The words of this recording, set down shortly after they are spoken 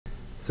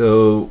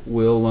So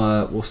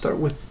we'll start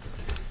with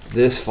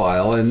this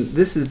file, and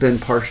this has been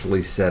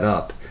partially set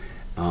up,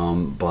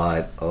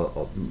 but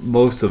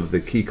most of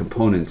the key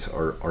components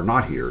are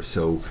not here.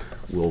 So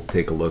we'll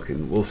take a look,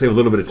 and we'll save a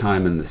little bit of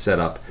time in the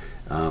setup,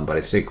 but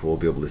I think we'll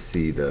be able to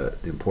see the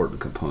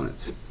important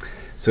components.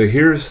 So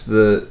here's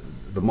the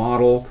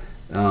model.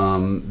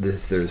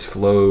 There's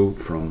flow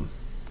from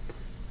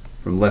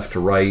left to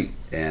right,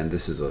 and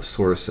this is a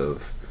source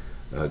of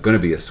going to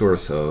be a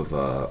source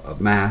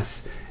of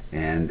mass,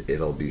 and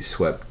it'll be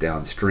swept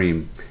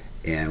downstream,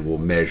 and we'll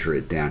measure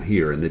it down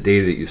here. And the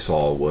data that you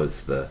saw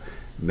was the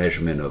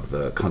measurement of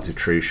the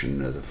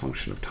concentration as a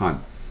function of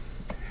time.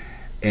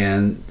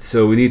 And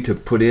so we need to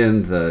put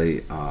in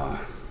the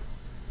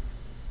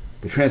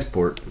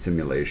transport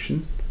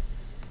simulation.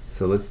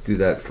 So let's do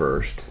that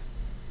first.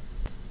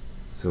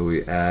 So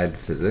we add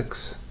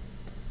physics,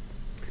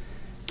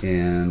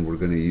 and we're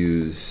going to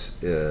use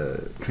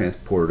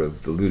transport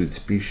of diluted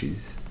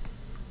species,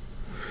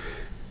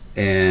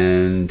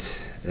 and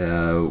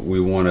we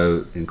want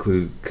to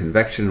include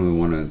convection, and we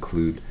want to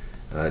include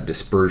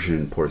dispersion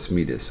in porous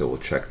media, so we'll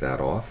check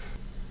that off.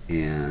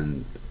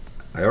 And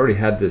I already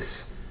had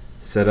this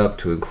set up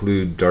to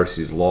include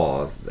Darcy's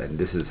law, and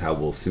this is how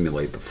we'll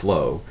simulate the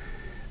flow.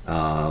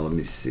 Let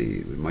me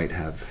see, we might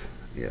have,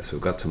 yeah, so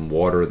we've got some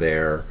water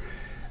there.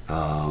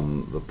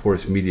 The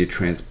porous media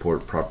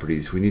transport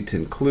properties, we need to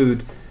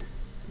include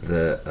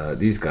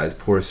these guys,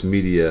 porous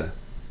media.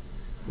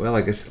 Well,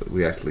 I guess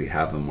we actually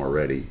have them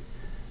already.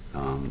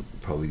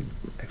 Probably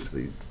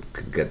actually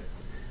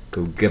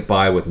could get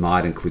by with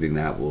not including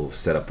that. We'll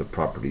set up the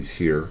properties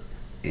here,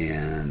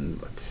 and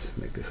let's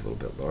make this a little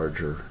bit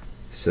larger.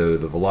 So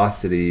the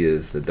velocity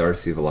is the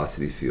Darcy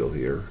velocity field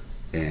here,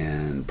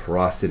 and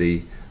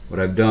porosity, what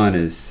I've done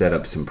is set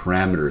up some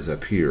parameters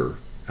up here,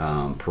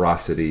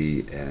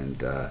 porosity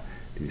and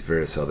these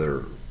various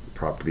other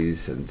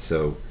properties. And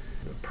so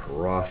the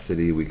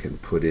porosity we can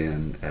put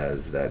in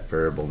as that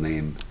variable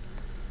name,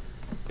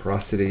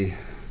 porosity.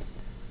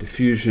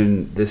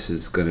 Diffusion, this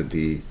is going to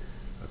be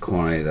a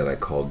quantity that I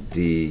call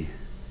DIFF,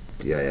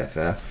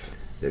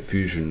 the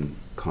diffusion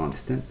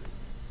constant.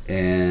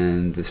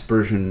 And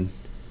dispersion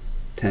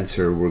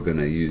tensor, we're going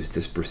to use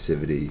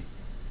dispersivity,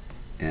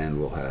 and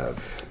we'll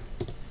have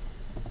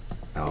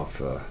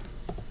alpha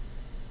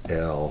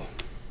L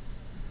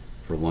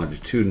for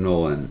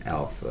longitudinal and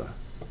alpha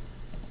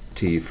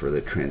T for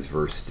the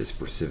transverse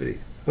dispersivity.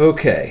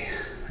 Okay,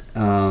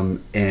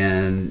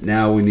 and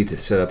now we need to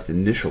set up the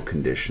initial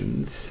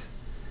conditions,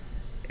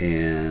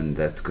 and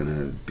that's going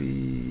to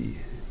be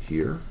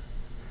here.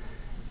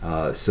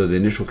 So the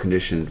initial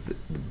conditions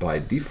by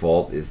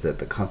default is that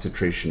the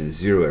concentration is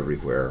 0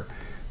 everywhere,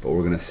 but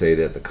we're going to say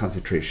that the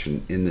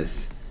concentration in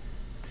this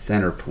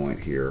center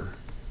point here,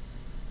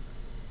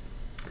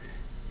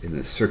 in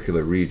the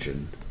circular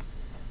region,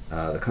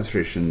 the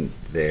concentration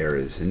there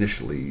is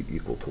initially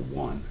equal to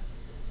 1.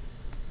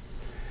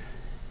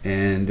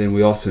 And then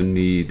we also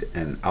need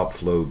an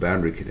outflow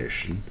boundary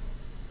condition.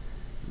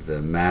 The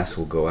mass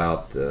will go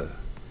out the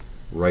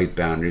right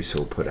boundary, so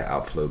we'll put an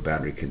outflow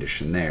boundary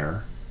condition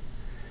there.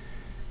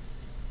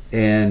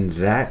 And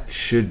that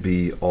should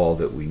be all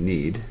that we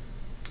need.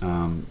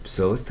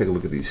 So let's take a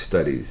look at these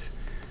studies.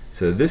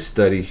 So this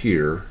study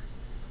here,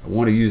 I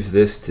want to use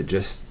this to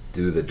just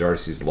do the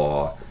Darcy's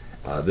law.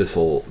 This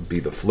will be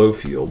the flow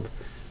field.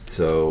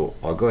 So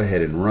I'll go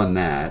ahead and run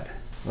that.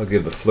 I'll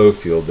give the flow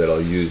field that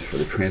I'll use for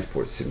the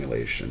transport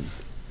simulation.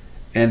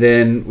 And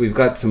then we've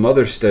got some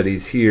other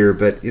studies here,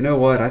 but you know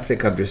what? I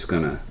think I'm just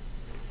going to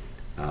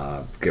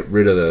get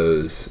rid of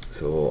those.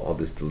 So I'll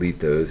just delete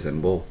those,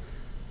 and we'll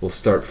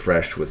start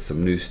fresh with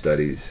some new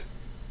studies.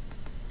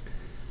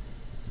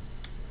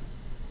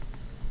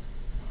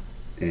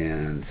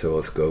 And so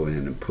let's go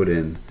in and put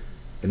in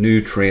a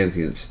new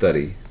transient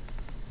study.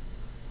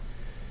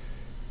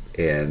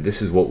 And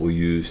this is what we'll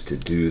use to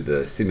do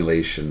the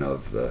simulation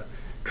of the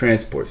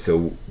transport.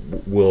 So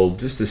we'll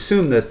just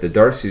assume that the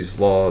Darcy's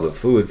law of the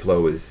fluid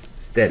flow is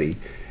steady,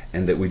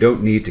 and that we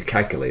don't need to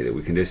calculate it.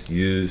 We can just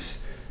use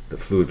the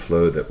fluid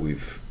flow that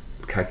we've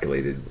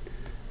calculated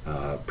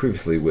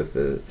previously with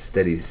the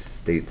steady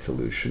state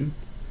solution.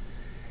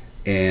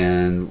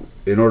 And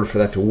in order for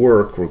that to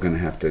work, we're going to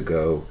have to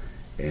go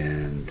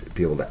and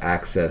be able to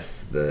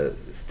access the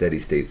steady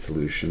state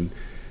solution.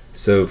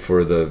 So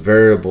for the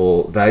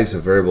values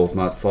of variables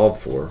not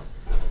solved for,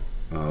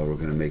 we're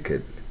going to make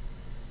it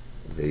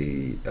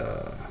the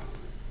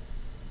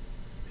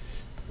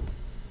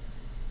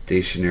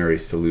stationary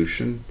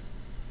solution.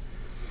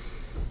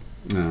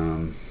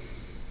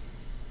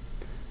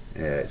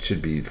 It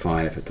should be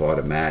fine if it's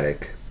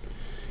automatic.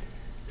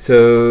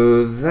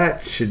 So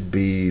that should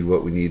be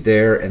what we need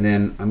there. And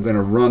then I'm going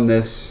to run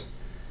this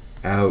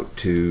out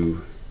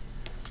to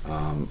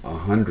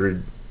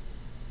 100.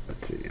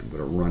 Let's see, I'm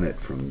going to run it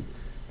from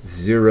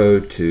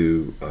 0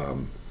 to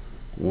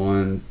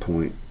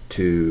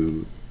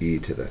 1.2 e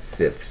to the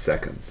 5th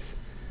seconds.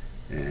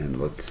 And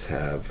let's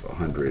have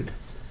 100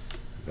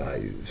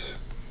 values.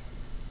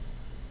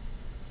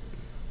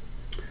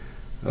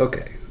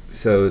 Okay,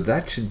 so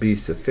that should be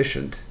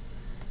sufficient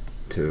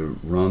to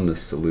run the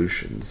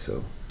solution.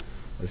 So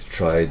let's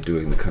try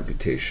doing the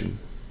computation.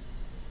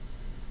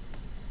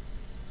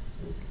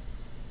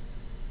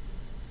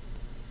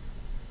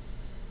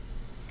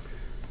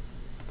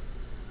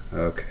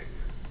 Okay,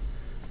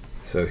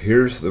 so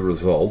here's the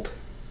result,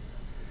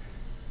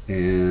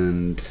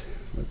 and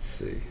let's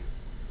see,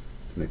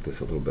 let's make this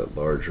a little bit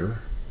larger,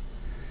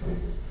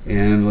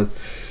 and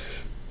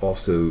let's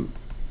also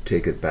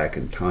take it back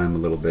in time a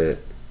little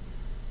bit.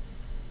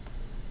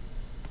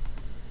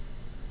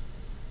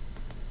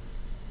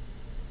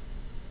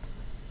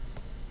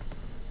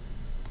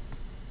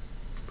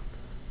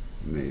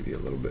 Maybe a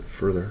little bit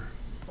further.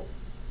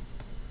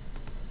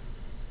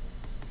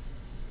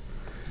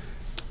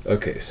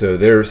 Okay, so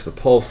there's the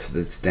pulse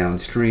that's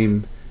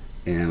downstream,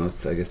 and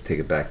let's, I guess, take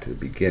it back to the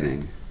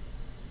beginning.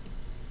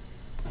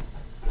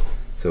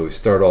 So we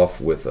start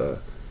off with a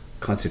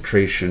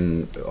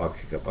concentration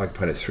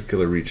occupying a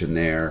circular region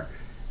there,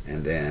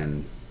 and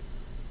then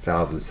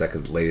 1,000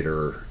 seconds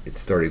later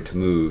it's starting to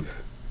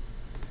move,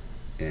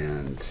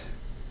 and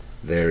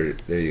there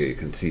you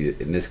can see it.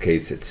 In this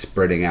case, it's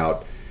spreading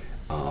out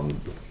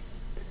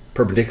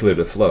perpendicular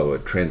to flow. A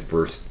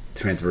transverse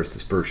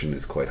dispersion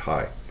is quite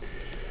high.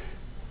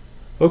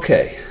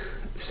 Okay,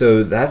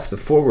 so that's the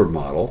forward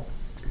model,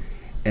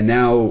 and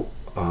now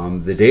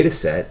the data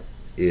set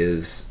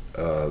is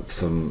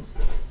some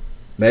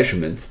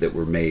measurements that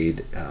were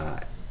made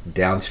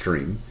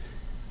downstream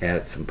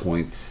at some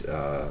points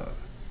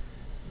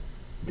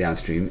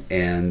downstream,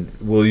 and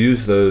we'll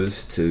use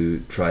those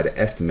to try to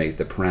estimate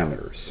the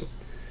parameters.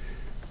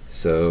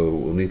 So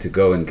we'll need to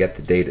go and get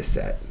the data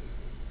set.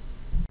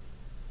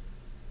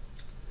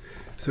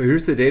 So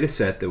here's the data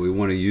set that we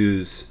want to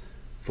use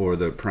for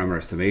the parameter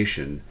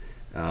estimation.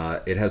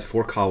 It has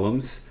 4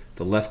 columns.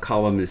 The left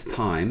column is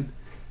time.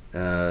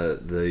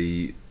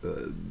 The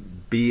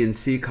B and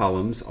C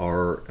columns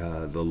are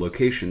the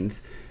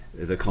locations.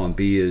 The column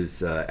B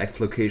is X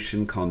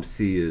location, column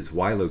C is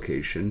Y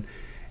location,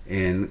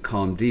 and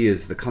column D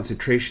is the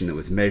concentration that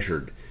was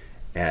measured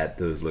at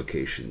those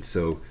locations.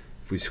 So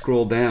if we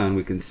scroll down,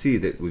 we can see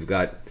that we've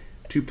got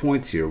 2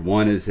 points here.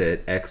 One is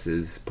at X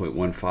is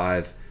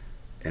 0.15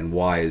 and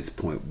Y is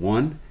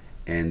 0.1.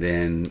 And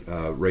then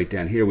right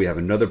down here we have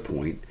another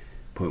point,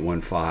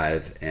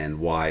 0.15, and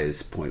Y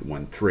is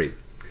 0.13.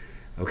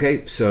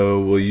 Okay,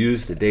 so we'll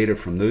use the data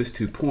from those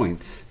 2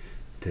 points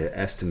to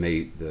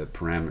estimate the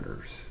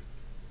parameters.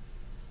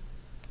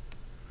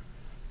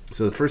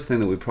 So the first thing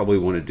that we probably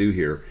want to do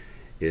here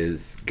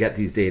is get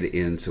these data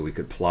in so we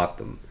could plot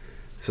them.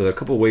 So there are a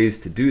couple ways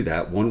to do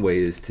that. One way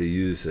is to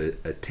use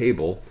a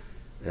table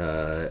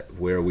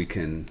where we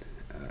can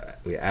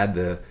we add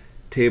the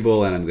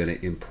table, and I'm going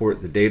to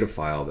import the data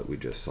file that we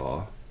just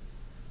saw.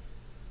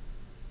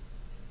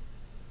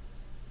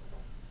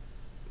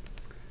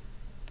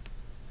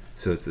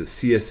 So it's a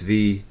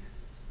CSV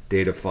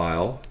data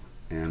file,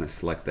 and I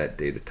select that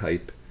data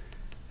type,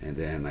 and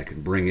then I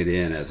can bring it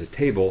in as a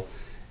table,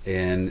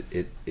 and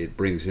it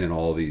brings in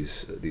all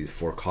these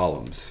 4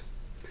 columns.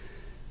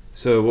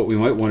 So what we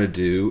might want to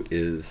do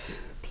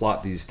is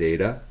plot these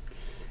data,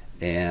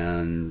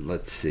 and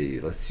let's see,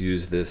 let's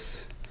use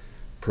this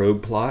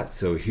probe plot.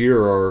 So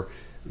here are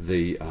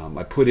the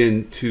I put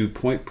in 2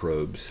 point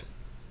probes.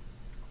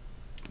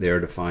 They're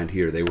defined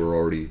here. They were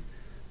already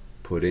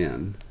put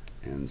in,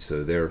 and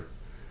so they're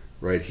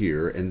right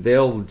here, and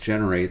they'll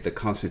generate the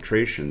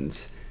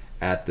concentrations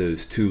at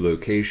those 2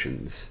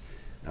 locations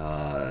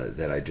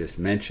that I just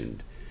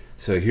mentioned.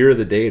 So here are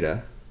the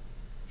data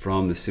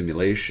from the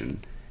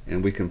simulation,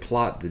 and we can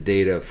plot the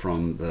data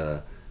from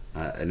the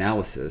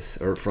analysis,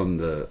 or from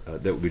the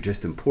that we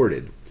just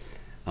imported,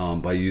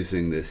 by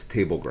using this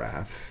table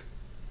graph.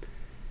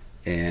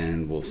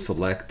 And we'll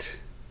select,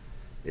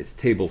 it's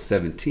table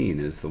 17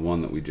 is the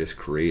one that we just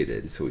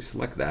created, so we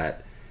select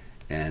that,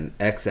 and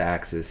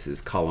x-axis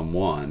is column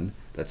 1,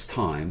 that's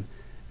time,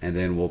 and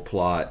then we'll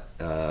plot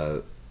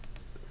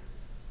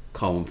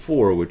column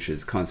 4, which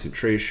is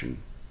concentration.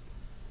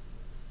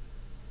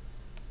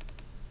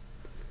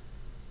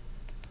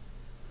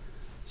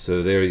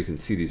 So there you can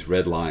see these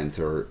red lines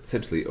are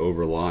essentially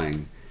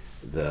overlying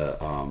the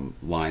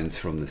lines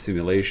from the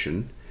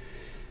simulation.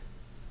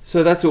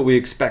 So that's what we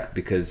expect,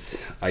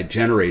 because I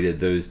generated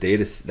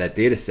that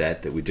data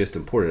set that we just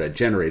imported. I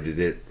generated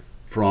it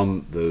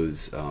from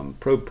those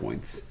probe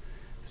points,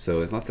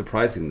 so it's not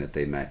surprising that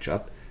they match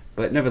up.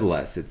 But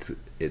nevertheless,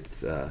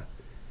 it's a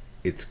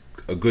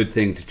good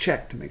thing to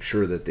check to make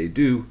sure that they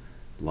do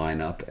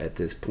line up at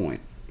this point.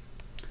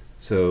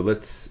 So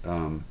let's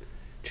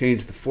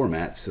change the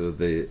format. So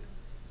the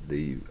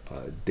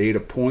data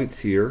points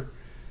here,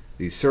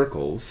 these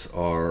circles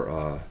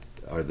are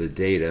the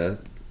data.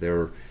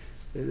 They're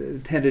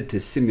intended to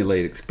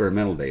simulate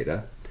experimental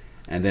data,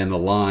 and then the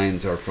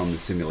lines are from the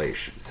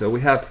simulation. So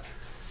we have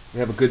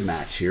a good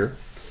match here,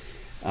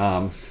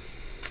 and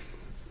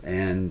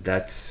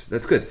that's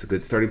good. It's a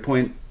good starting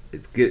point.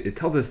 It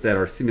tells us that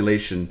our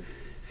simulation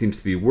seems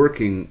to be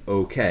working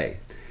okay,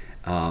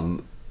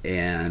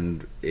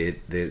 and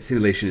the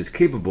simulation is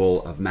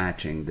capable of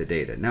matching the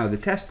data. Now the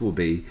test will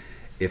be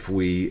if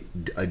we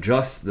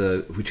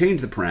if we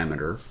change the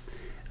parameter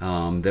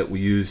that we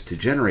use to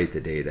generate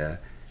the data,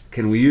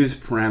 can we use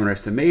parameter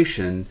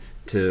estimation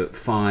to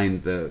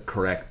find the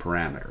correct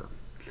parameter?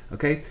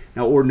 Okay.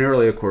 Now,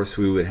 ordinarily, of course,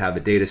 we would have a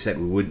data set.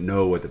 We wouldn't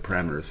know what the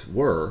parameters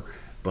were,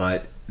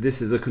 but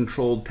this is a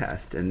controlled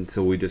test, and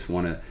so we just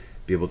want to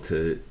be able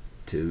to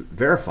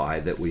verify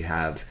that we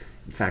have,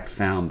 in fact,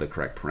 found the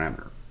correct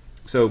parameter.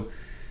 So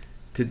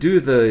to do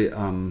the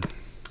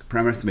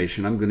parameter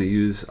estimation, I'm going to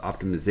use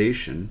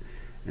optimization,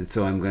 and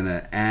so I'm going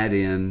to add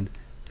in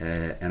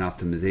an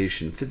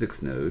optimization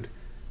physics node.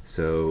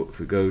 So if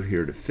we go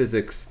here to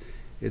physics,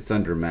 it's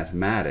under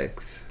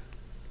mathematics,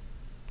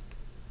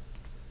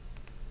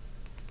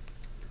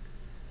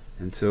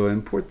 and so I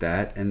import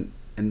that, and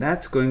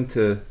that's going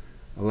to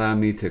allow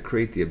me to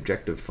create the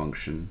objective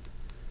function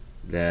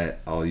that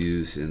I'll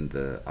use in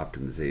the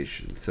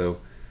optimization. So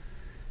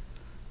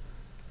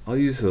I'll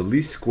use the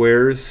least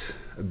squares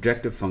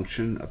objective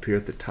function up here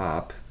at the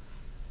top,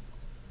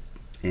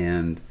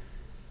 and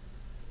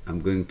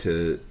I'm going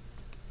to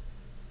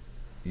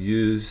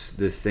use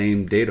the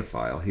same data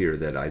file here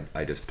that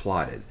I just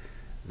plotted.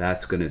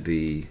 That's going to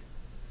be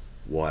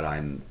what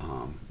I'm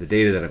the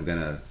data that I'm going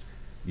to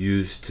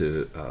use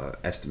to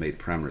estimate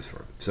parameters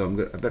for.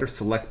 So I better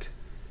select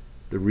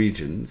the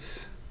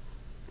regions,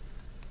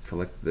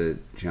 select the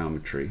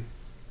geometry,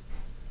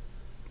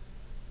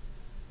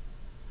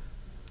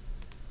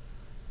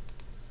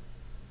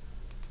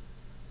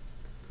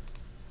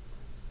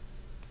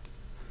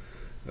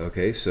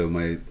 okay, so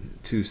my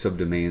two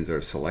subdomains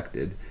are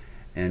selected,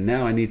 and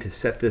now I need to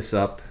set this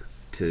up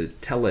to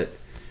tell it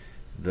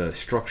the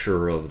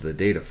structure of the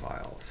data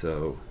file.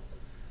 So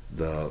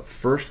the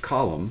first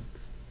column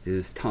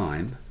is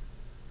time,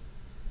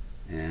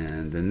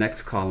 and the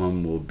next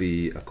column will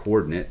be a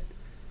coordinate,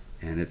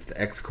 and it's the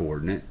x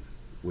coordinate,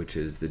 which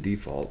is the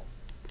default.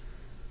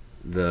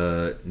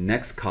 The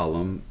next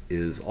column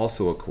is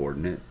also a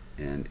coordinate,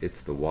 and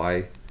it's the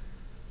y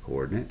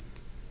coordinate.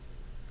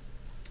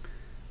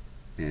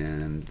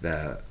 And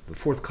the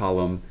fourth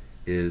column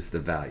is the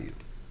value,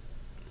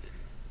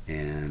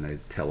 and I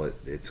tell it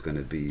it's going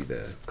to be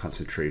the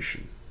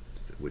concentration,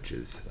 which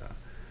is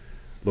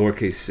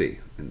lowercase c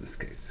in this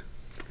case.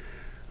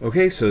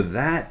 Okay, so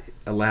that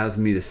allows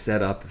me to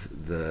set up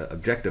the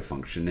objective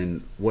function,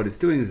 and what it's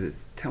doing is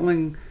it's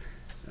telling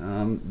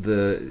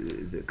the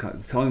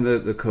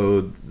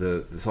code,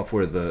 the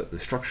software, the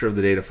structure of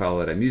the data file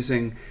that I'm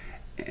using,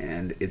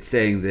 and it's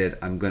saying that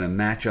I'm going to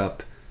match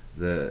up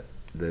the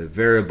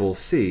variable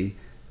c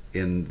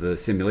in the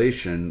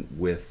simulation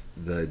with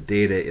the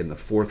data in the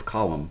fourth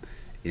column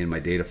in my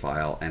data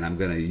file, and I'm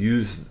going to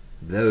use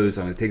those.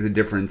 I'm going to take the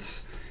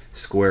difference,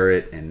 square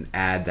it, and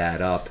add that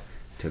up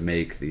to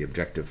make the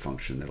objective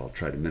function that I'll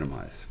try to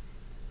minimize.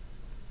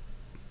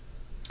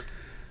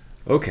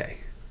 Okay,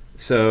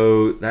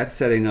 so that's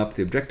setting up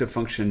the objective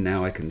function.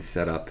 Now I can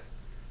set up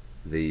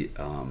the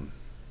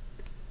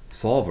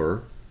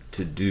solver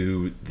to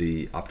do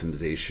the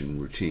optimization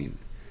routine.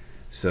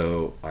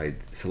 So I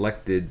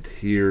selected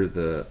here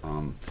the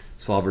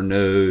solver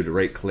node,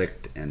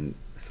 right-clicked, and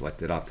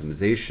selected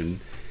optimization.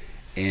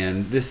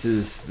 And this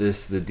is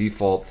the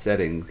default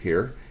setting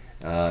here.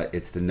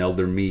 It's the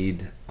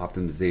Nelder-Mead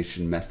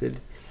optimization method,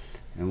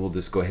 and we'll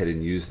just go ahead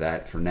and use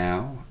that for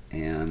now.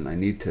 And I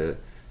need to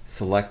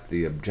select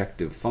the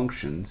objective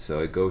function, so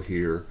I go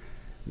here,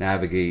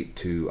 navigate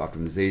to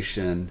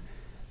optimization,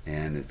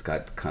 and it's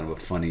got kind of a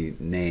funny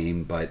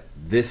name, but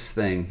this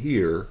thing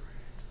here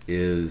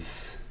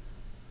is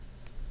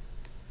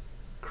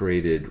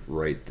created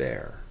right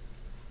there.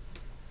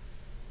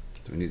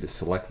 So we need to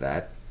select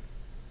that,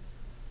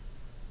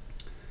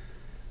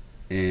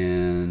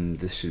 and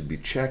this should be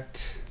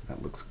checked.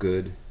 That looks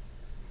good.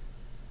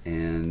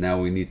 And now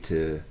we need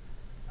to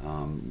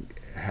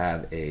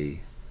have a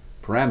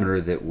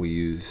parameter that we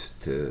use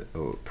to,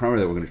 parameter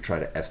that we're going to try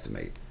to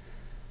estimate.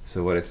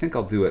 So what I think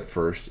I'll do at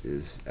first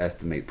is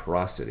estimate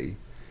porosity.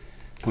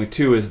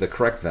 0.2 is the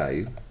correct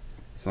value,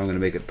 so I'm going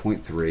to make it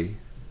 0.3,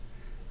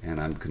 and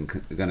I'm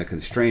going to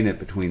constrain it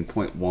between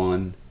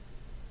 0.1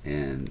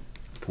 and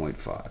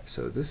 0.5.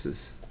 So this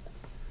is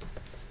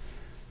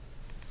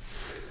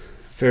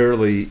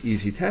fairly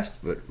easy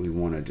test, but we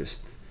want to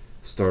just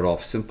start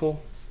off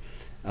simple.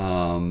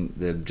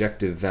 The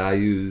objective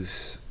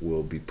values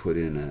will be put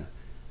in a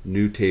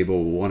new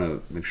table. We want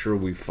to make sure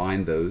we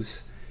find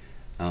those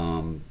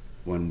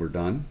when we're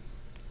done.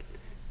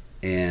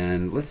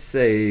 And let's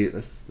see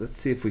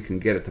if we can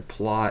get it to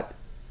plot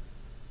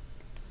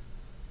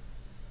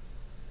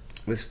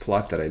this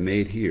plot that I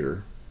made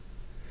here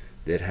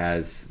that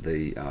has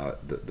the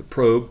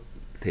probe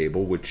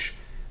table, which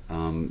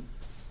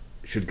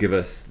should give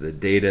us the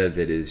data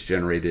that is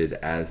generated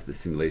as the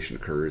simulation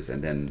occurs,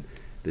 and then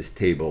this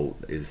table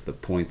is the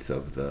points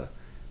of the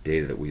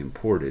data that we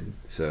imported.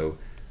 So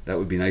that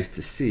would be nice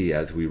to see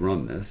as we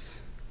run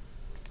this.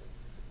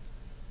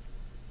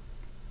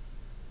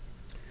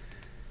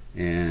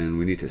 And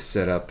we need to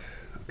set up,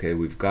 okay,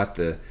 we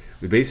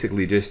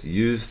basically just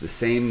used the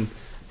same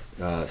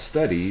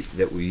study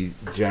that we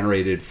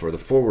generated for the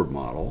forward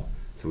model.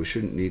 So we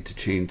shouldn't need to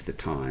change the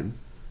time.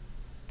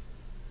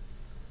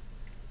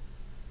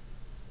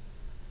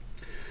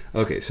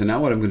 Okay, so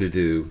now what I'm going to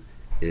do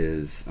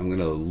is I'm going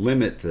to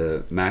limit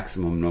the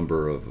maximum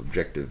number of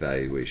objective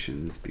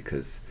valuations,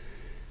 because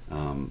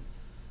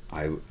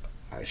I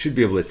should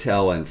be able to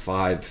tell in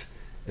 5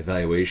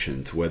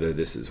 evaluations whether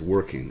this is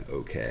working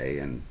okay,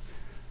 and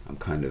I'm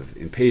kind of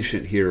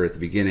impatient here at the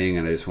beginning,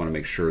 and I just want to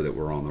make sure that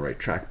we're on the right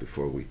track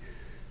before we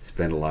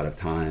spend a lot of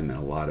time and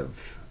a lot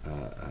of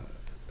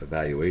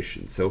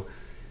evaluation. So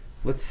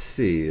let's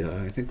see,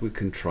 I think we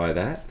can try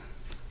that.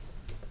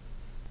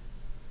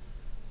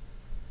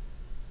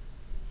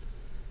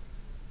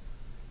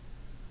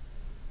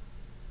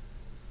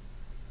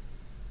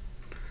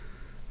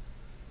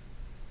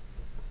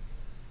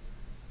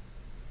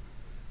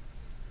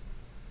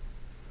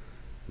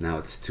 Now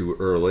it's too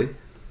early.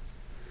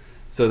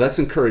 So that's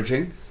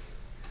encouraging,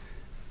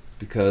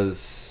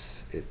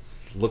 because it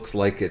looks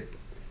like it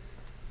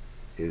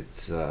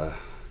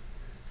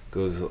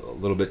goes a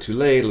little bit too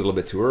late, a little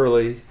bit too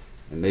early,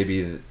 and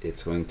maybe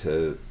it's going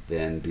to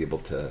then be able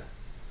to,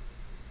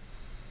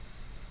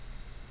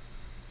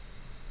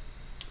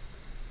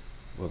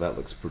 well, that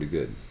looks pretty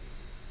good.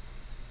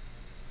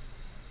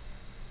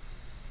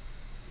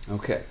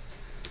 Okay,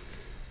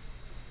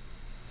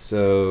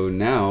 so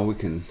now we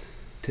can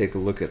take a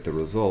look at the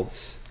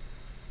results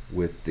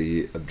with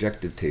the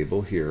objective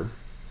table here.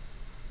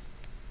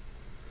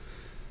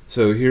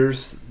 So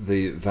here's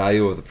the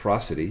value of the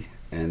porosity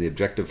and the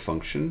objective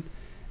function,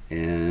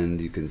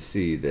 and you can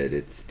see that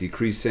it's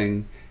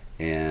decreasing,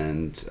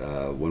 and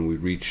when we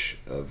reach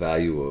a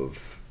value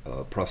of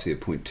porosity of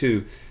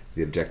 0.2,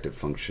 the objective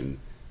function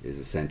is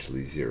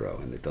essentially 0,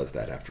 and it does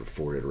that after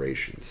 4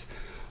 iterations.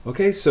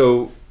 Okay,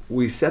 so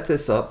we set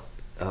this up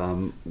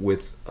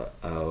with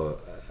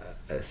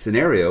a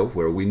scenario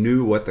where we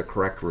knew what the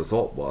correct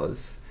result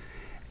was,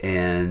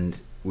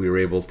 and we were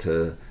able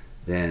to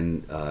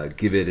then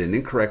give it an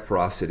incorrect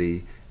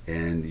porosity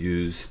and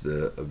use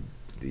the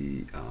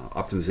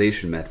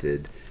optimization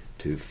method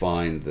to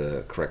find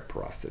the correct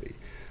porosity.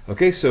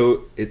 Okay,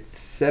 so it's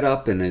set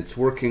up and it's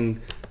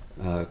working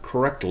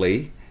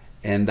correctly,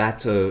 and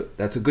that's a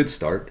good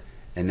start.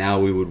 And now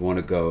we would want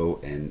to go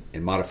and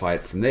modify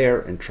it from there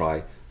and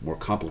try more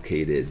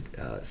complicated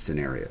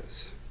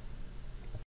scenarios.